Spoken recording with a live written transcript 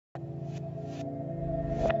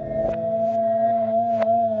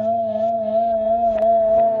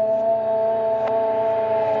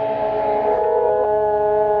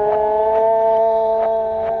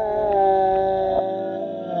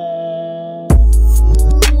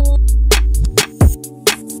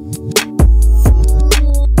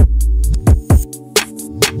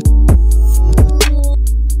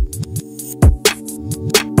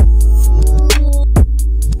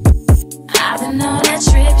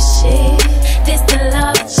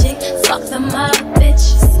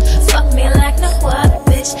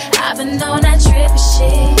been on that trippy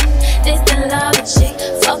shit. This the love chick.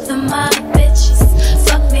 Fuck them other bitches.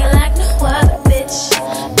 Fuck me like no other bitch.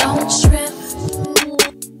 Don't trip.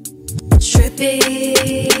 Trippy.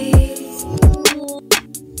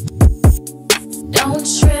 Don't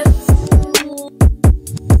trip.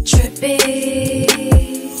 Trippy.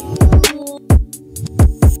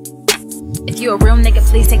 If you a real nigga,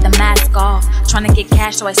 please take the mask off. Tryna get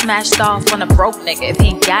cash, so I smashed off on a broke nigga. If he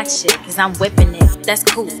ain't got shit, cause I'm whipping it. That's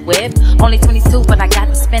cool, whip. Only 22, but I got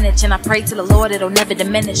the spinach. And I pray to the Lord it'll never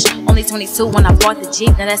diminish. Only 22 when I bought the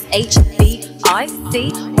Jeep. Now that's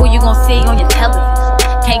HBIC. Who you gon' see on your telly?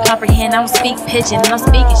 Can't comprehend, I don't speak pigeon. And I'm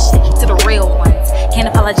speaking shit to the real ones. Can't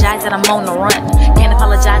apologize that I'm on the run. Can't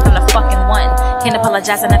apologize I'm the fucking one. Can't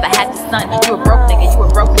apologize I never had the son. You a broke nigga, you a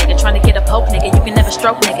broke nigga. Trying to get a poke nigga, you can never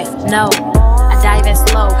stroke nigga. No, I dive in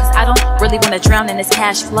slow, cause I don't really wanna drown in this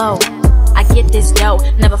cash flow. I get this dough,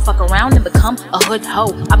 never fuck around and become a hood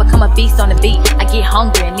hoe. I become a beast on the beat, I get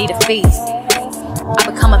hungry and need a feast. I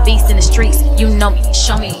become a beast in the streets, you know me,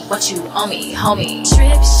 show me what you owe me, homie.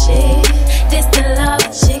 Trip shit, this the love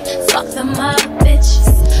chick. Fuck them other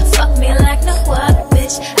bitches, fuck me like no other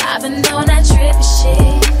bitch. I've been on that trippy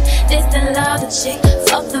shit. This the love chick.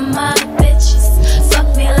 Fuck them other bitches, fuck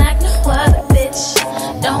me like no other bitch.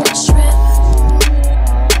 Don't trip.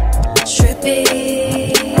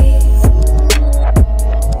 Trippy.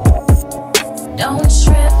 Don't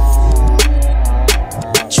trip.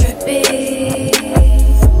 Trippy.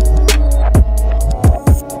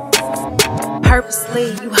 Purposely,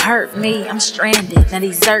 you hurt me. I'm stranded, now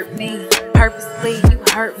desert me. Purposely, you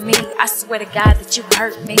hurt me. I swear to God that you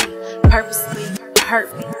hurt me. Purposely, you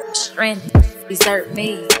hurt me. I'm stranded, desert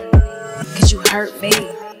me. Cause you hurt me.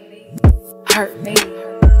 Hurt me.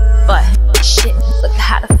 But shit, look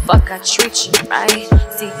how the fuck I treat you, right?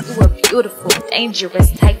 See, you a beautiful,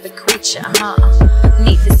 dangerous type of creature, huh?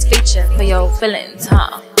 Need this feature for your feelings,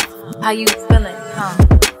 huh? How you feeling, huh?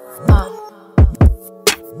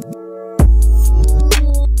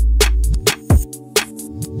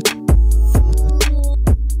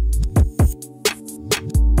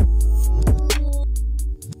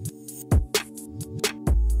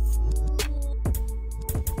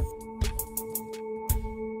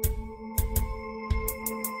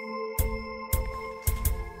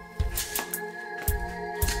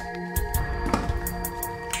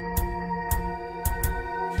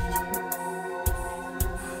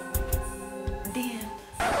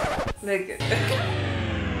 Nigga.